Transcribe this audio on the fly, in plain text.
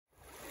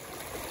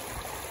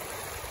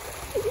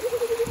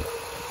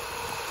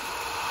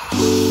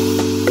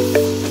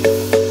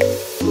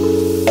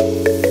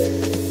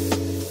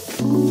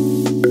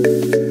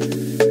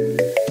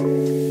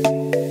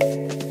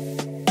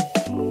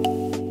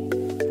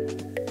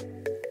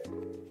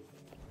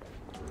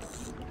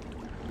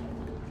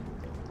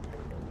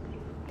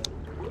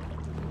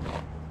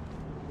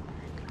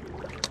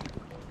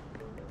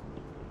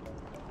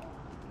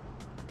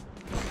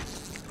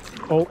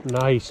Oh,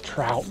 nice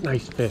trout,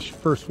 nice fish.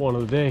 First one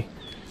of the day.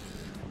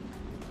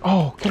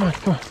 Oh, come on,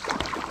 come on.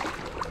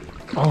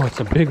 Oh, it's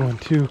a big one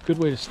too. Good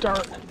way to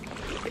start.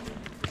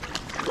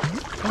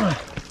 Come on.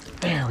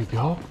 There we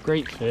go.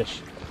 Great fish.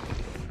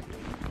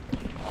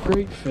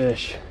 Great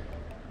fish.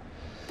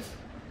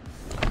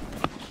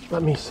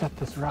 Let me set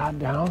this rod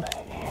down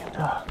and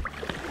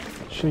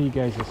show you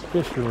guys this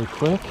fish really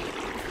quick.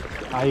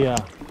 I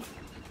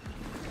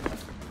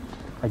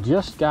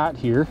just got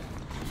here,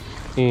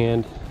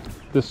 and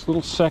this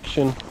little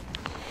section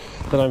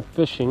that I'm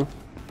fishing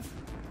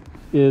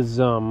is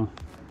a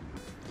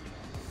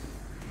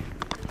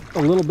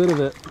little bit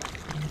of it.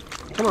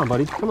 Come on,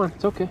 buddy. Come on.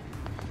 It's okay.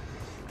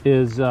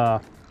 Is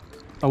a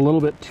little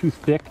bit too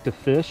thick to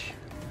fish,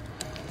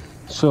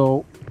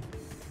 so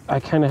I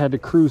kind of had to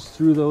cruise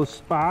through those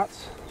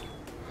spots.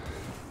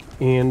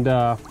 And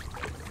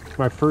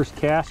my first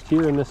cast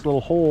here in this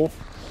little hole,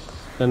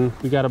 and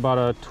we got about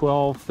a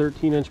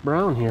 12-13 inch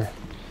brown here.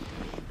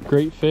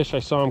 Great fish. I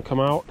saw him come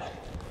out.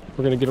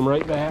 We're gonna get him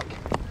right back.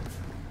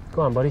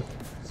 Go on, buddy.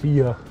 See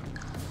ya.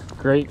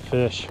 Great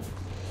fish.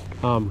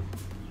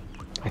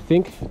 I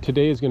think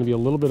today is going to be a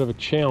little bit of a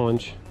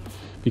challenge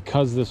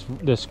because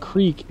this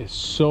creek is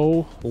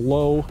so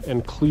low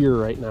and clear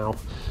right now.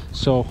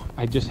 So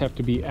I just have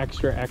to be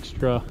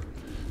extra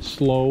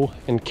slow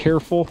and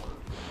careful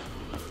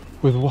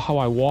with how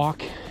I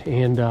walk,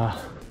 and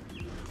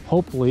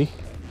hopefully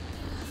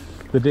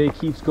the day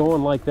keeps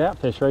going like that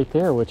fish right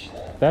there, which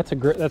that's a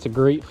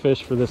great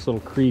fish for this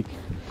little creek.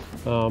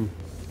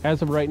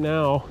 As of right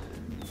now,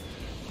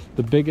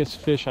 the biggest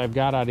fish I've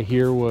got out of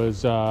here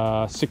was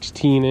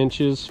 16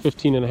 inches,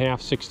 15 and a half,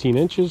 16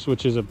 inches,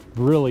 which is a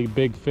really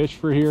big fish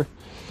for here.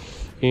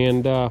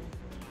 And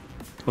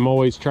I'm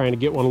always trying to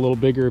get one a little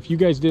bigger. If you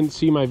guys didn't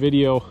see my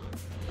video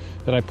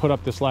that I put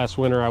up this last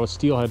winter, I was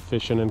steelhead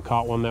fishing and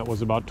caught one that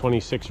was about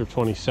 26 or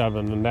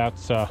 27. And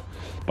that's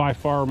by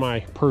far my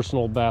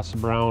personal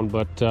best brown.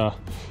 But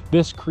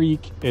this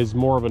creek is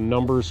more of a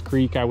numbers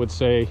creek, I would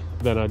say,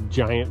 than a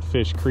giant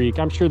fish creek.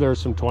 I'm sure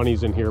there's some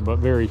 20s in here, but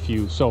very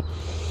few. So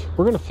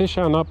we're gonna fish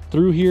on up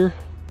through here,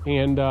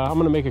 and I'm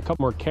gonna make a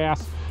couple more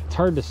casts. It's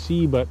hard to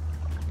see, but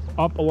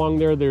up along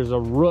there's a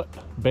root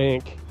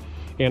bank,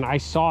 and I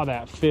saw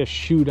that fish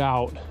shoot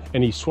out,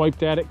 and he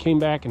swiped at it, came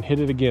back and hit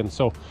it again.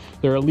 So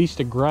they're at least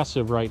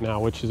aggressive right now,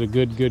 which is a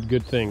good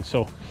thing.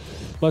 So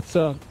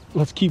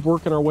let's keep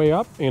working our way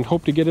up and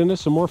hope to get into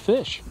some more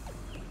fish.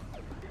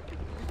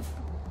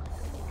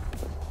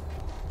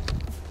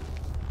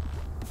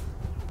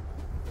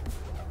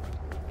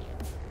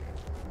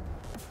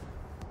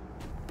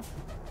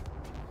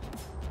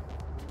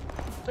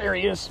 There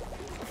he is.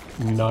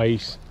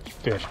 Nice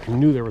fish. I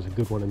knew there was a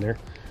good one in there.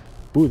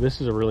 Ooh,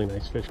 this is a really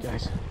nice fish,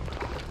 guys.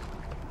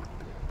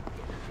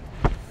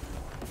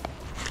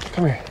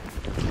 Come here.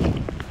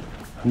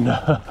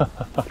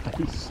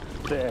 Nice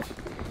fish.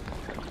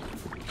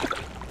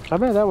 I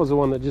bet that was the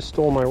one that just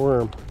stole my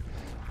worm.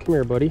 Come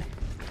here, buddy.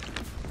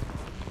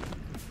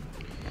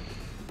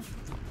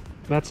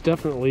 That's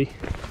definitely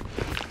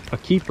a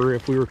keeper.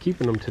 If we were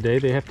keeping them today,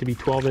 they have to be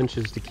 12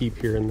 inches to keep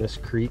here in this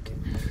creek.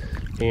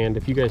 And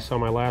if you guys saw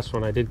my last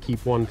one, I did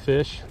keep one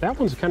fish. That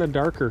one's kind of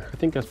darker. I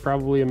think that's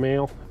probably a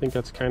male. I think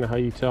that's kind of how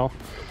you tell.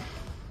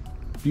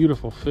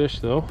 Beautiful fish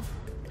though.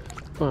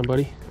 Come on,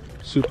 buddy.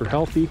 Super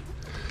healthy.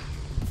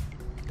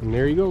 And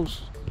there he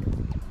goes.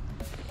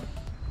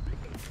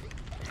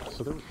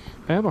 So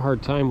I have a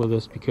hard time with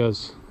this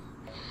because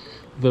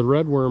the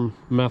redworm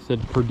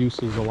method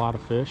produces a lot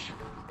of fish,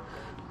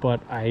 but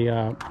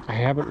I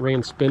haven't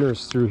ran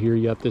spinners through here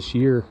yet this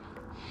year,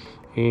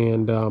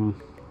 and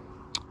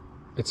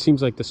it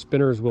seems like the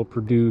spinners will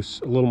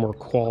produce a little more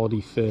quality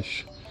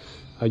fish.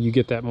 You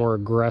get that more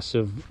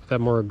aggressive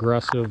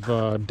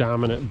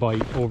dominant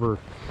bite over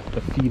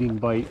the feeding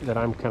bite that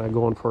I'm kind of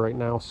going for right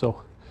now.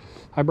 So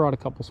I brought a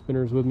couple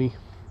spinners with me,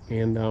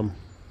 and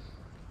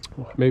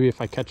maybe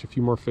if I catch a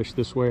few more fish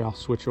this way, I'll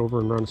switch over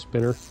and run a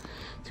spinner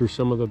through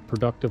some of the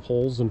productive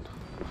holes and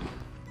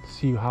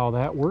see how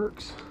that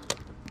works.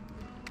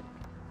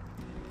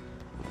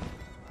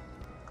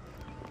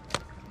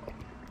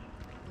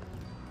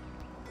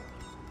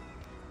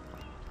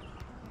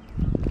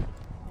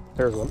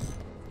 There's one.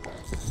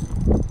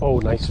 Oh,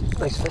 nice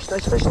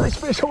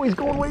fish. Oh, he's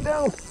going way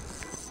down.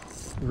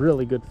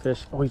 Really good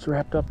fish. Oh, he's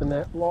wrapped up in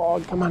that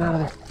log. Come on out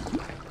of there.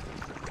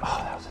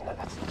 Oh,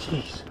 that's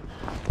jeez.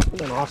 It's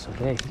been an awesome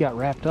day. He got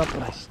wrapped up,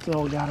 but I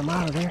still got him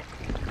out of there.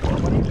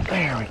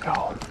 There we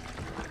go.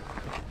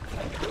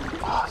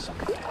 Awesome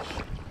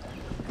fish.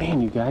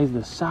 Man, you guys,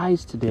 the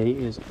size today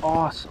is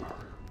awesome.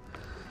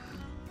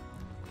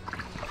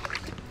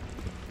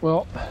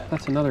 Well,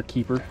 that's another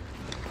keeper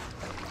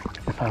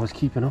if I was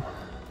keeping them.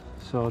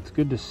 So it's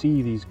good to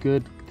see this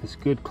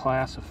good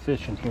class of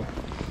fish in here.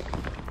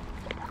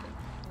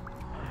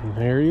 And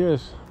there he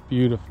is.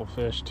 Beautiful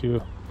fish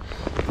too.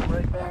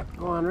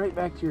 Go on right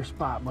back to your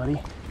spot,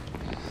 buddy.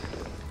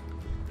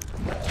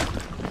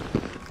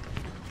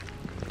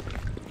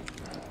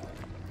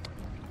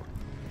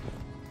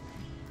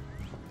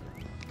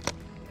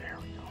 There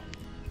we go.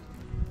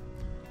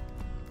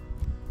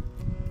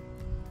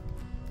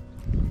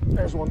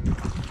 There's one.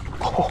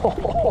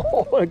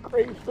 Oh, what a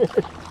great fish.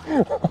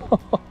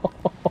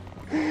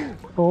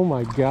 Oh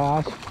my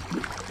gosh.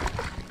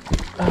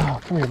 Oh,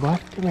 come here, bud.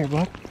 Come here,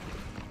 bud.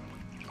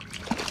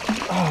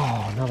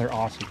 Oh, another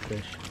awesome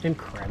fish.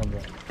 Incredible.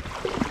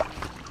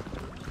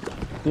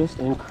 Just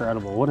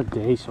incredible. What a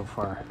day so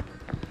far.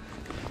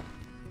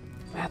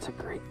 That's a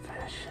great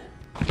fish.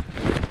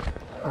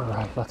 All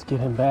right, let's get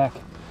him back.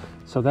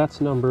 So that's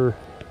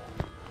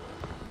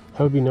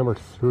that would be number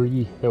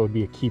 3. That would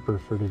be a keeper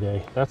for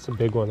today. That's a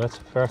big one. That's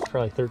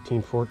probably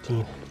 13,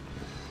 14.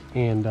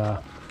 And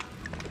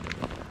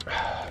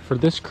for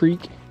this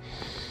creek,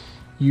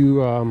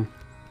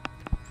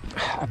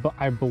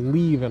 I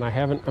believe, and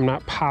I'm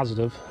not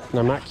positive, and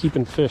I'm not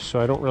keeping fish, so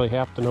I don't really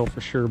have to know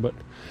for sure, but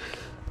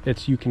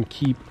you can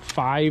keep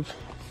 5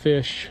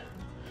 fish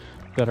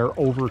that are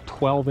over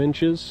 12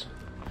 inches,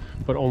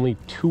 but only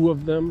 2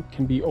 of them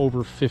can be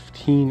over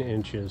 15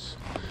 inches,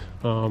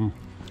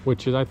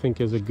 which I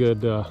think is a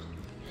good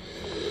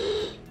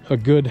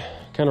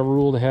kind of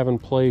rule to have in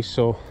place,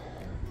 so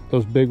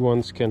those big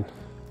ones can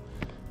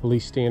at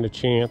least stand a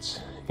chance.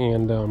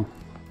 And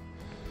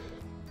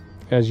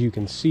as you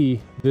can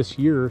see, this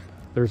year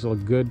there's a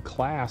good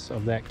class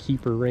of that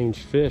keeper range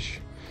fish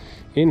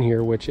in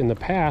here, which in the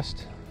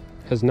past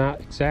has not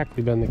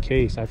exactly been the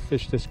case. I've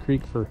fished this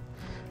creek for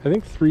I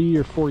think 3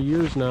 or 4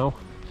 years now,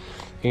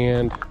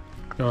 and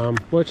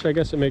which I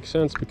guess it makes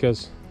sense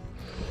because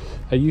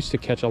I used to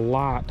catch a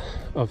lot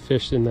of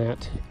fish in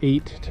that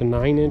 8 to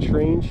 9 inch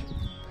range,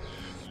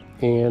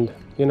 and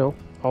you know,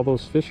 all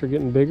those fish are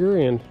getting bigger.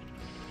 And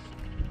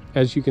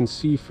as you can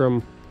see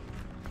from,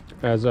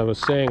 as I was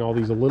saying, all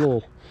these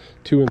little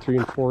 2 and 3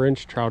 and 4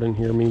 inch trout in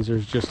here means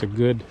it's just a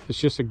good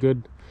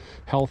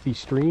healthy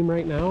stream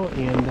right now.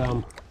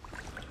 And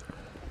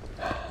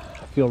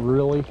I feel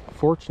really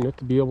fortunate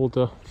to be able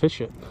to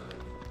fish it.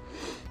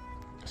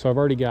 So I've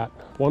already got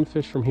 1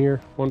 fish from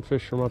here, 1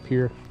 fish from up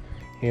here,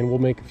 and we'll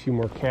make a few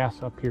more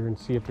casts up here and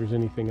see if there's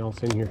anything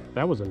else in here.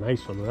 That was a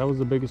nice one. That was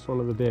the biggest one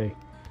of the day.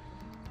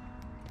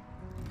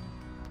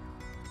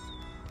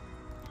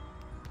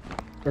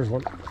 There's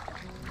one.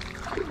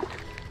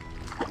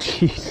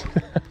 Jeez.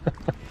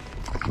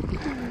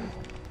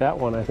 That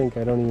one, I think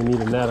I don't even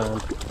need a net on.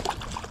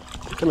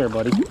 Come here,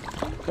 buddy.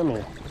 Come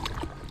here.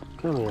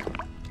 Come here.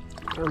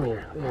 Come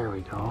here. There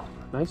we go.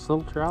 Nice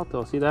little trout,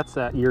 though. See, that's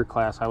that year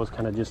class I was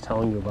kind of just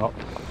telling you about.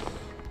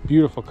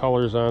 Beautiful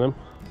colors on him.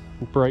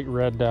 Bright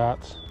red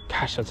dots.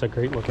 Gosh, that's a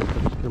great looking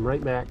fish. Come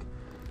right back.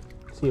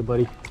 See you,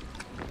 buddy.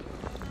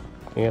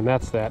 And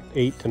that's that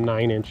 8 to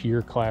 9 inch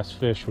year class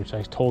fish, which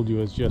I told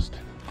you is just,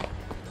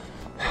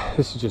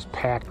 this is just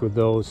packed with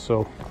those.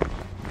 So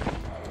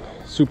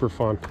super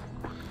fun.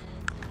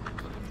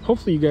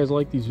 Hopefully you guys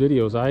like these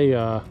videos.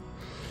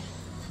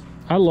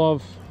 I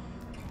love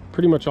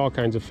pretty much all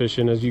kinds of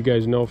fishing, as you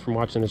guys know from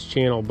watching this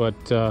channel, but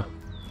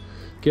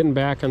getting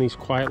back on these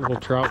quiet little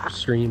trout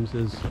streams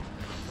is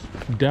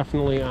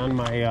definitely on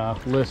my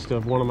list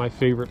of one of my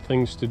favorite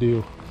things to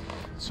do.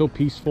 It's so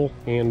peaceful,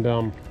 and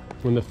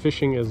when the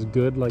fishing is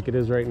good like it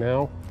is right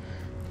now,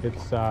 it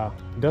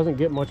doesn't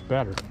get much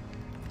better.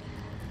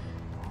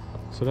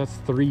 So that's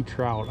 3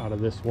 trout out of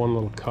this one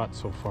little cut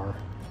so far.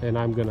 And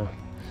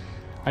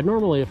I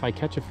normally, if I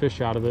catch a fish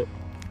out of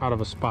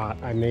a spot,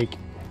 I make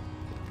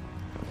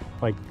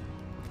like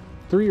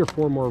 3 or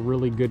 4 more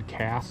really good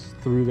casts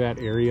through that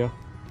area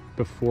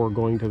before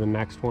going to the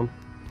next one.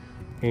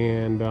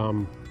 And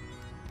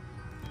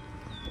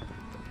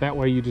that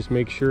way you just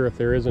make sure if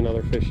there is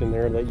another fish in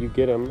there that you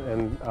get them.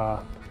 And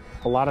a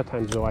lot of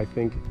times though, I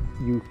think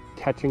you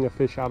catching a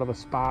fish out of a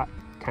spot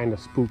kind of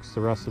spooks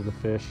the rest of the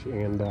fish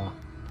and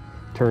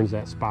turns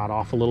that spot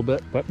off a little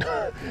bit. But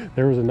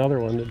there was another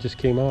one that just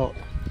came out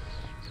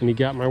and he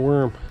got my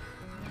worm.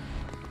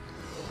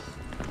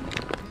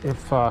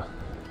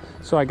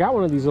 So I got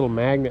one of these little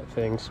magnet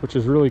things, which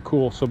is really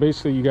cool. So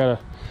basically you got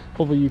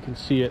hopefully you can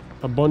see it,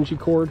 a bungee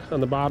cord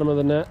on the bottom of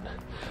the net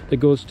that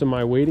goes to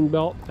my wading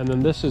belt. And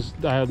then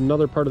I have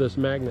another part of this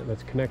magnet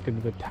that's connected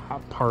to the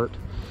top part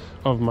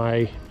of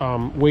my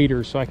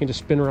waders, so I can just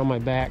spin around my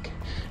back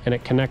and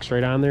it connects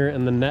right on there,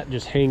 and the net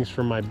just hangs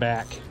from my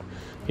back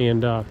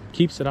and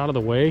keeps it out of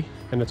the way,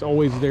 and it's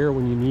always there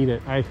when you need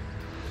it. I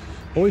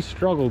always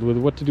struggled with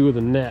what to do with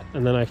a net,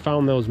 and then I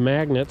found those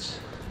magnets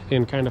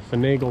and kind of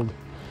finagled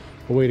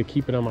a way to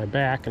keep it on my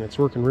back, and it's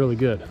working really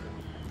good.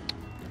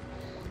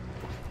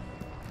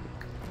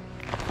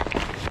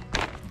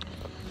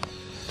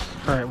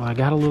 All right, well, I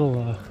got a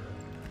little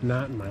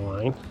knot in my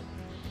line,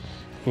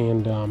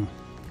 and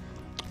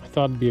I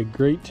thought it'd be a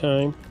great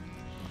time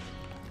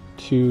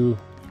to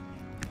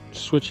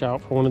switch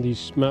out for one of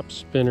these SMEP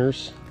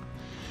spinners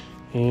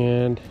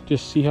and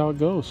just see how it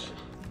goes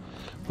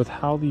with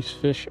how these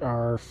fish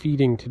are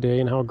feeding today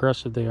and how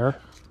aggressive they are.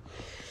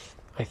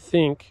 I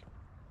think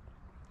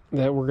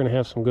that we're going to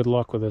have some good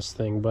luck with this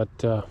thing, but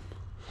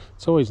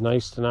it's always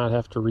nice to not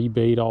have to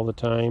rebait all the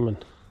time,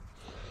 and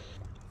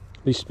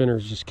these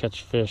spinners just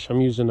catch fish.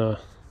 I'm using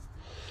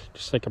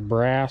just like a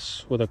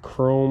brass with a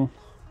chrome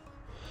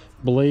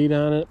blade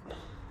on it.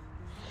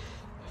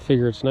 I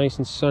figure it's nice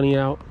and sunny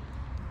out.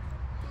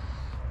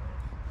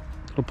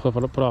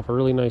 put off a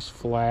really nice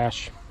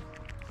flash.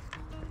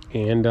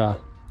 And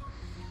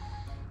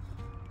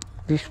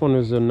this one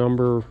is a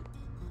number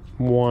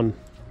 1,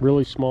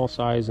 really small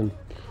size, and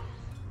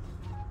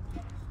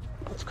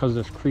it's because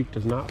this creek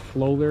does not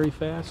flow very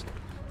fast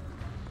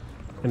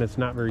and it's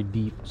not very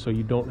deep, so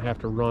you don't have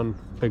to run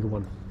a big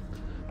one.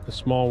 The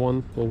small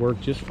one will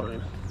work just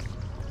fine.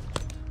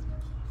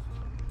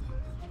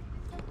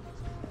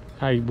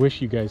 I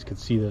wish you guys could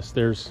see this.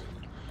 There's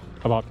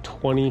about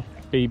 20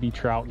 baby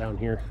trout down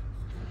here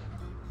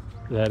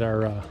that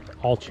are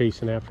all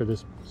chasing after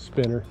this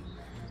spinner.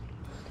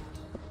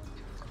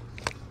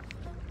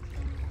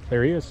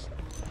 There he is.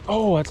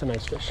 Oh, that's a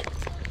nice fish.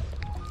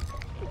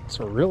 It's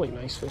a really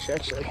nice fish,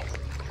 actually.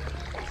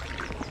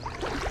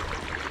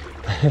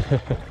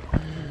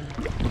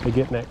 They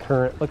get in that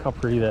current. Look how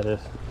pretty that is.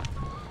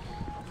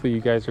 Hopefully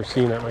you guys are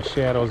seeing that. My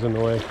shadow's in the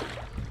way.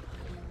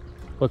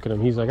 Look at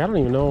him. He's like, I don't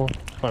even know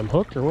if I'm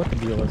hooked or what the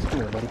deal is. Come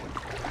here, buddy.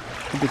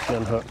 I'll get you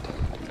unhooked.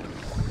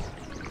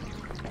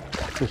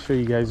 Let me show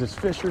you guys this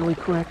fish really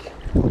quick.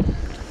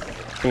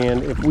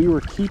 And if we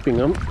were keeping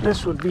them,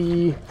 this would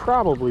be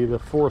probably the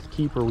 4th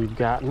keeper we've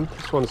gotten.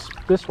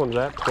 This one's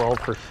at 12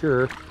 for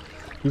sure.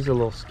 He's a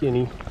little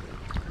skinny.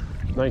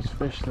 Nice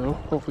fish though.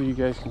 Hopefully you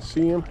guys can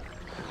see him.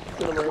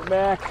 Get him right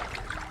back.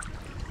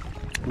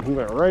 And he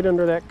went right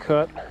under that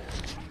cut.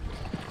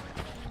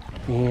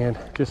 And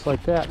just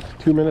like that,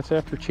 2 minutes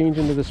after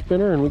changing to the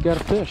spinner, and we got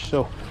a fish.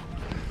 So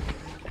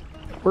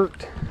it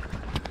worked.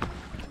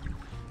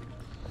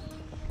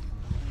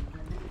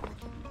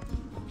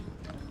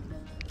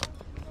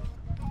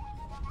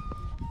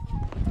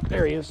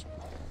 There he is.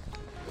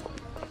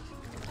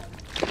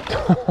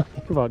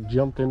 He about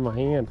jumped in my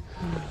hand.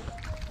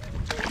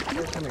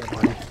 Come here,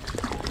 buddy.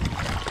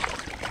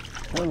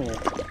 Come here.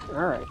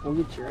 All right, we'll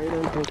get you right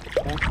on hook.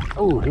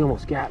 Oh, he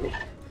almost got me.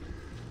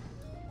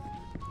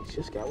 He's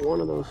just got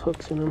one of those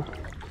hooks in him.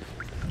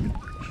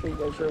 I'll show you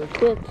guys really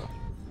quick.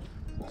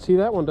 See,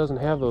 that one doesn't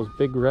have those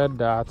big red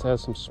dots. It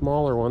has some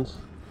smaller ones.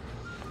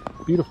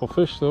 Beautiful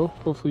fish, though.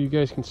 Hopefully you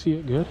guys can see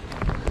it good.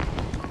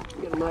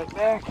 Get him right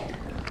back.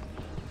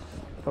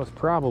 That was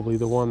probably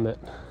the one that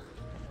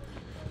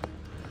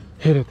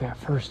hit it that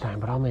first time,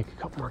 but I'll make a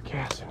couple more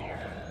casts in here.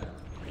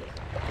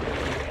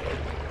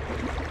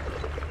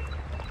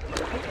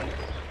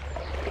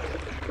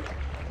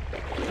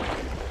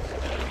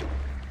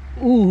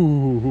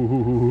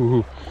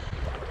 Ooh,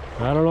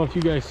 I don't know if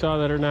you guys saw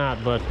that or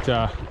not, but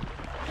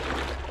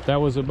that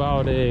was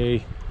about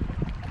a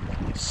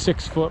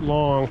 6 foot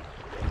long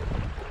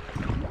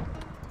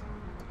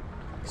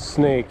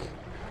snake.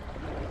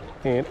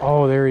 And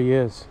oh, there he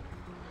is.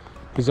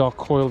 He's all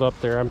coiled up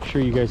there. I'm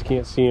sure you guys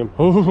can't see him.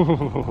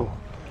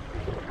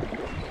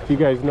 If you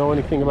guys know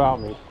anything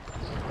about me,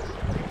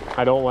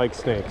 I don't like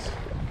snakes.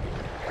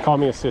 Call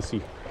me a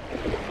sissy.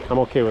 I'm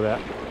okay with that.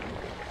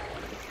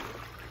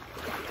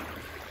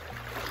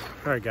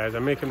 All right, guys,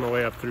 I'm making my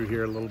way up through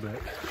here a little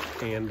bit,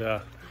 and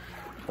I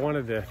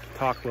wanted to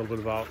talk a little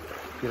bit about,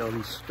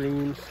 these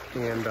streams,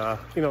 and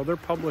they're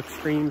public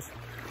streams.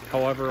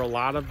 However, a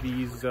lot of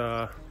these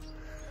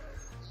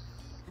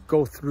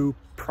go through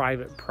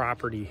private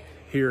property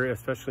here,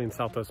 especially in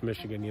Southwest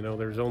Michigan.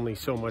 There's only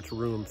so much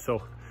room,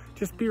 so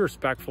just be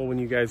respectful when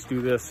you guys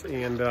do this.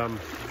 And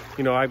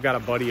I've got a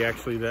buddy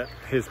actually that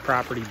his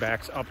property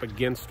backs up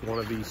against one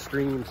of these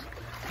streams,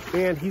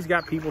 and he's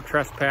got people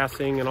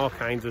trespassing and all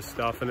kinds of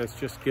stuff, and it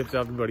just gives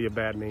everybody a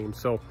bad name.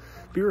 So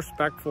be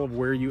respectful of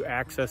where you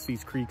access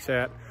these creeks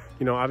at.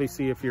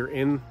 Obviously if you're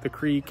in the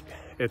creek,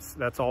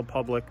 that's all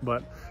public,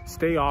 but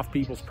stay off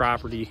people's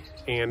property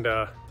and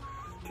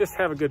just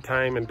have a good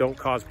time and don't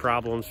cause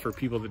problems for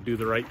people that do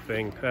the right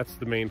thing. That's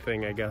the main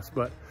thing, I guess.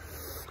 But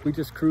we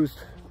just cruised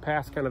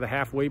past kind of the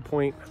halfway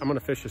point. I'm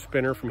gonna fish a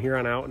spinner from here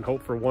on out and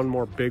hope for one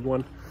more big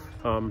one.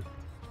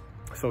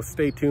 So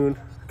stay tuned,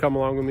 come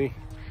along with me.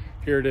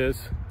 Here it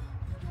is.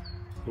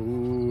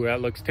 Ooh, that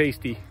looks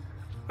tasty.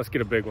 Let's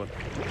get a big one.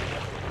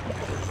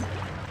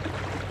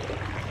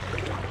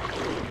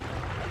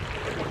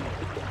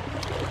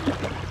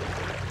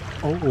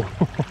 Oh,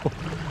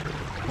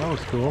 that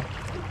was cool.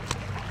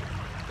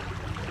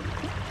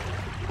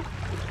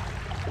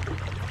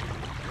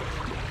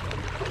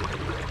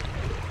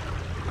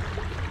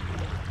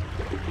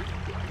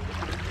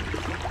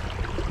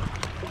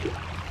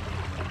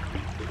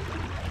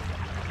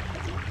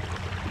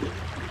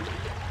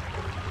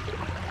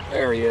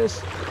 There he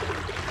is.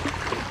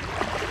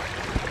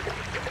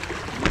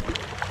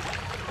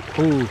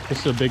 Ooh,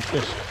 this is a big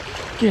fish.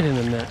 Get in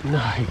the net.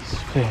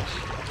 Nice fish.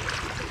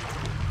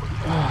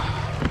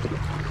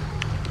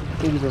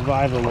 Maybe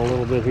revive him a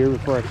little bit here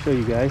before I show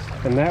you guys.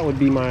 And that would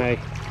be my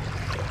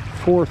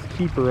 4th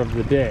keeper of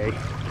the day.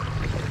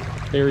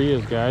 There he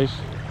is, guys.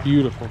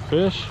 Beautiful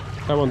fish.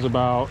 That one's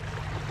about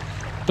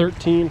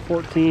 13,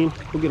 14.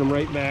 We'll get him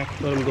right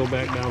back. Let him go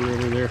back down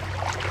river there.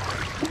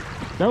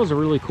 That was a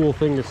really cool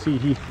thing to see.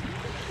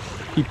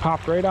 He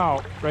popped right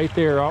out, right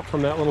there, out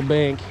from that little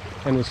bank,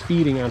 and was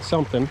feeding on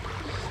something.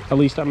 At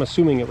least I'm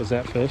assuming it was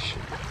that fish.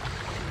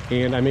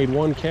 And I made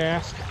one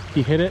cast.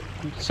 He hit it.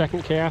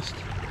 Second cast,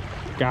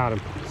 Got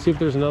him. Let's see if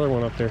there's another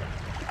one up there.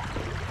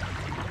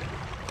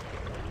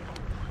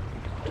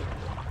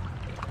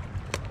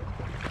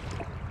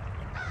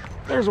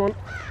 There's one.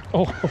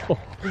 Oh,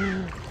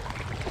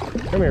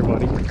 come here,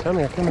 buddy. Come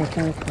here, come here,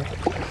 come here, come here.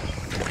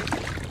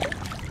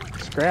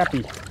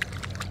 Scrappy.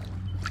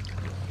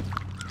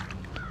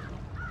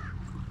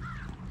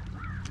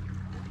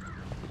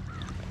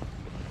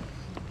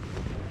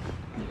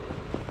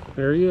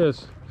 There he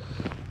is.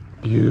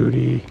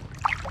 Beauty.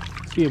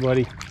 See you,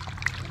 buddy.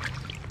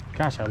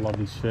 Gosh, I love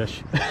these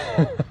fish.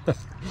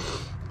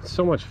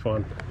 So much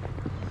fun.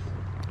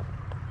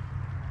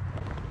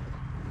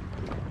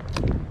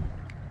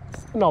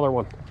 Another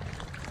one.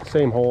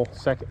 Same hole,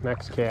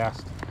 next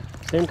cast.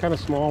 Same kind of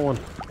small one.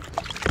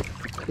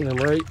 Get him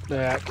right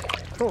back.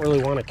 I don't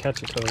really want to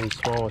catch it because he's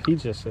small. He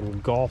just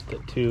engulfed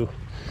it too.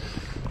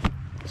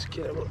 Let's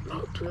get him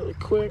hooked really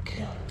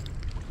quick.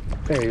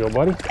 There you go,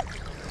 buddy.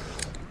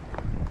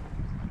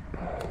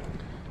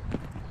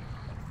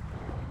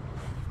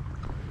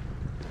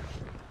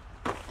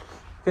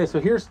 Okay, so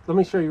let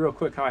me show you real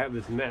quick how I have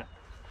this net.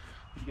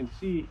 You can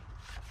see,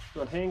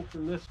 so it hangs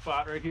from this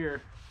spot right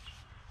here,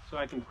 so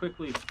I can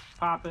quickly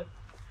pop it,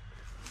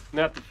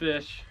 net the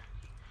fish,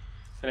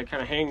 and it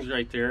kind of hangs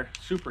right there.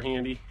 Super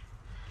handy.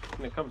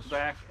 And it comes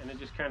back, and it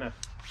just kind of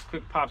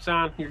quick pops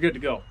on. You're good to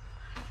go.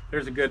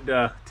 There's a good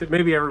tip.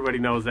 Maybe everybody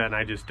knows that, and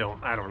I just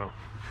don't. I don't know.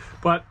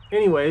 But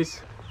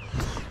anyways,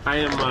 I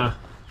am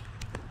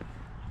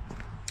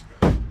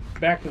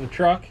back to the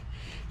truck,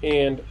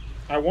 and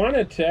I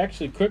wanted to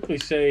actually quickly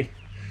say,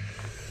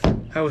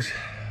 I was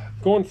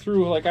going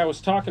through, like I was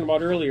talking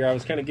about earlier, I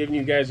was kind of giving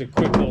you guys a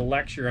quick little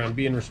lecture on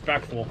being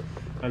respectful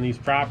on these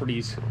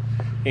properties.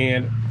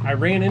 And I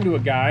ran into a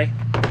guy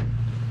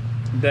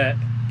that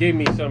gave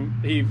me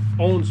he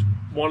owns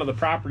one of the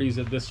properties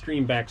that this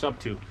stream backs up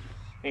to.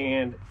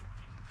 And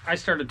I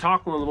started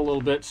talking with him a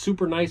little bit,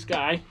 super nice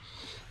guy.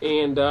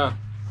 And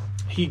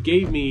he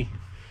gave me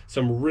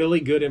some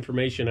really good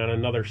information on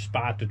another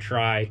spot to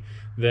try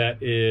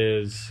that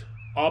is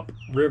up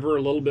river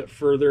a little bit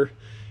further,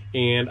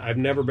 and I've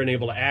never been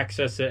able to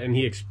access it, and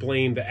he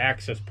explained the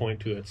access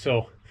point to it.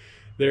 So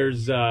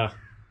there's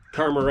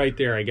karma right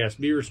there, I guess.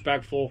 Be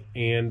respectful,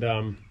 and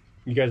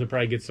you guys will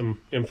probably get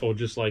some info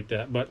just like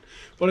that. But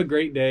what a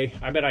great day.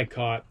 I bet I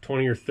caught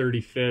 20 or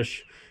 30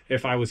 fish.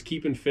 If I was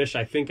keeping fish,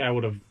 I think I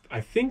would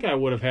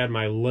have had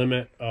my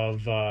limit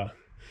of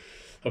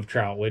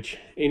trout, which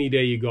any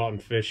day you go out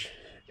and fish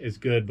is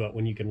good, but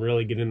when you can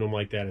really get into them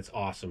like that, it's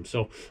awesome.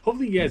 So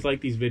hopefully you guys like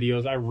these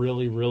videos. I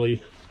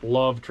really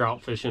love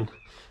trout fishing.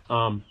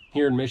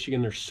 Here in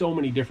Michigan, there's so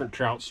many different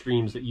trout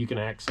streams that you can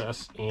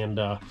access, and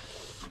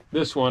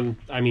this one,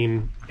 I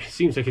mean, it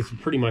seems like it's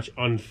pretty much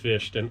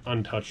unfished and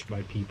untouched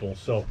by people.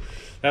 So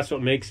that's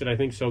what makes it, I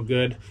think, so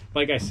good.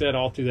 Like I said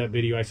all through that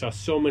video, I saw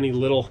so many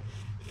little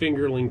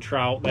fingerling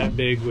trout that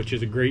big, which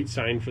is a great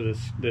sign for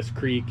this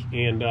creek.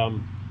 And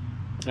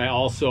I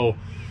also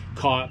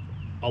caught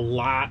a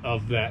lot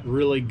of that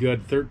really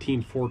good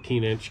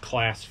 13-14 inch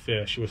class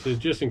fish, which is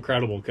just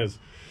incredible, because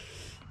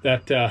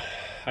that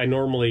I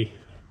normally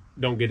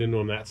don't get into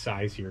them that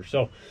size here.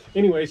 So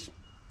anyways,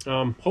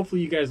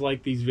 hopefully you guys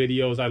like these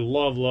videos. I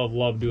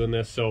love doing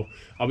this, so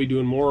I'll be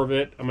doing more of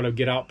it. I'm gonna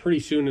get out pretty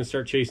soon and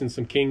start chasing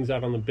some kings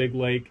out on the big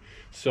lake.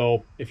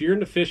 So if you're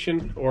into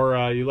fishing,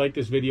 or you like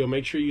this video,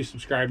 make sure you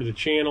subscribe to the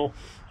channel.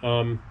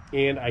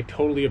 And I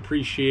totally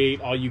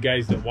appreciate all you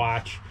guys that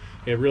watch.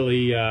 It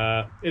really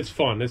it's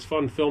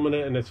fun filming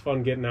it, and it's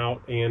fun getting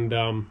out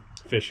and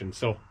fishing.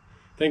 So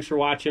thanks for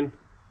watching,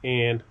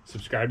 and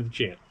subscribe to the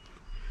channel.